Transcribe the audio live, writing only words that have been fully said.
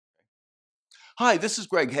Hi, this is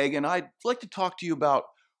Greg Hague, and I'd like to talk to you about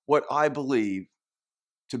what I believe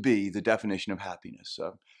to be the definition of happiness.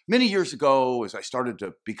 Many years ago, as I started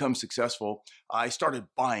to become successful, I started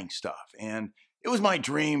buying stuff. And it was my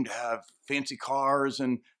dream to have fancy cars.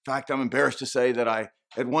 And in fact, I'm embarrassed to say that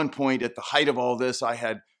at one point, at the height of all this, I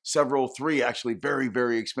had three actually very,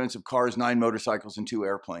 very expensive cars, 9 motorcycles, and 2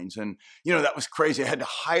 airplanes. And, that was crazy. I had to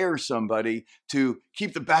hire somebody to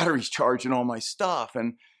keep the batteries charged and all my stuff.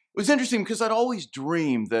 And it was interesting because I'd always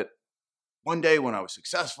dreamed that one day when I was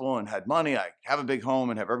successful and had money, I'd have a big home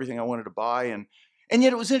and have everything I wanted to buy. And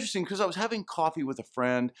yet it was interesting because I was having coffee with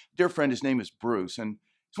a dear friend, his name is Bruce, and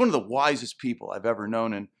he's one of the wisest people I've ever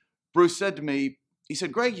known. And Bruce said to me, he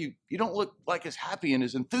said, Greg, you don't look like as happy and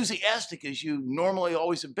as enthusiastic as you normally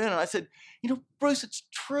always have been. And I said, Bruce, it's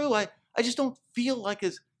true. I just don't feel like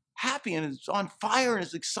as happy and as on fire and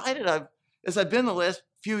as excited as I've been the last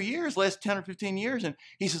few years, last 10 or 15 years. And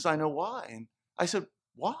he says, I know why. And I said,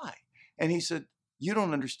 why? And he said, you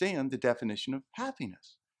don't understand the definition of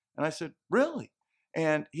happiness. And I said, really?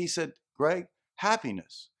 And he said, Greg,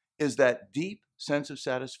 happiness is that deep sense of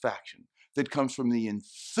satisfaction that comes from the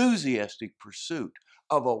enthusiastic pursuit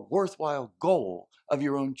of a worthwhile goal of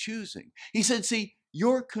your own choosing. He said, see,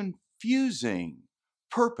 you're confusing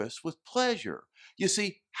purpose with pleasure. You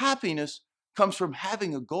see, happiness comes from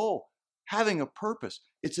having a goal, having a purpose.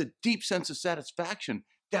 It's a deep sense of satisfaction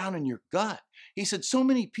down in your gut. He said, so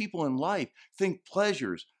many people in life think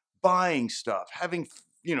pleasures, buying stuff, having,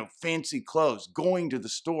 fancy clothes, going to the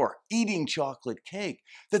store, eating chocolate cake,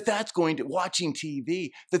 watching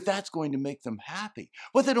TV, that's going to make them happy.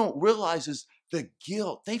 What they don't realize is the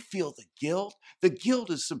guilt. They feel the guilt. The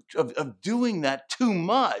guilt is of doing that too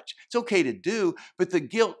much. It's okay to do, but the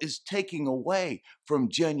guilt is taking away from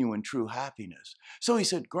genuine, true happiness. So he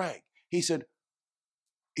said, Greg,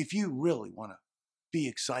 if you really want to be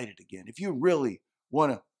excited again, if you really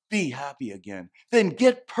want to be happy again, then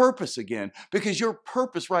get purpose again, because your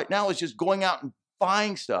purpose right now is just going out and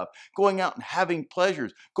buying stuff, going out and having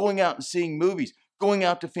pleasures, going out and seeing movies, going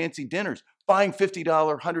out to fancy dinners, buying $50,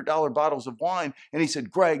 $100 bottles of wine. And he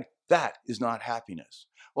said, Greg, that is not happiness.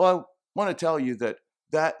 Well, I want to tell you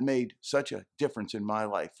that made such a difference in my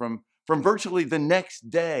life. From virtually the next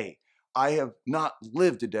day, I have not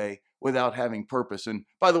lived a day without having purpose. And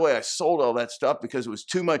by the way, I sold all that stuff because it was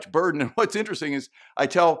too much burden. And what's interesting is I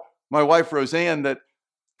tell my wife, Roseanne, that,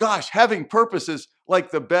 gosh, having purpose is like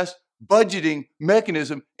the best budgeting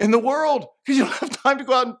mechanism in the world, because you don't have time to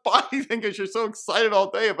go out and buy anything because you're so excited all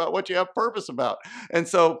day about what you have purpose about. And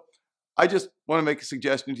so I just want to make a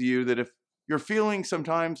suggestion to you that if you're feeling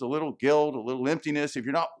sometimes a little guilt, a little emptiness, if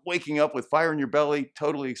you're not waking up with fire in your belly,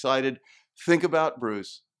 totally excited, think about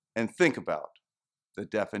Bruce and think about the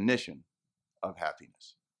definition of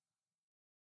happiness.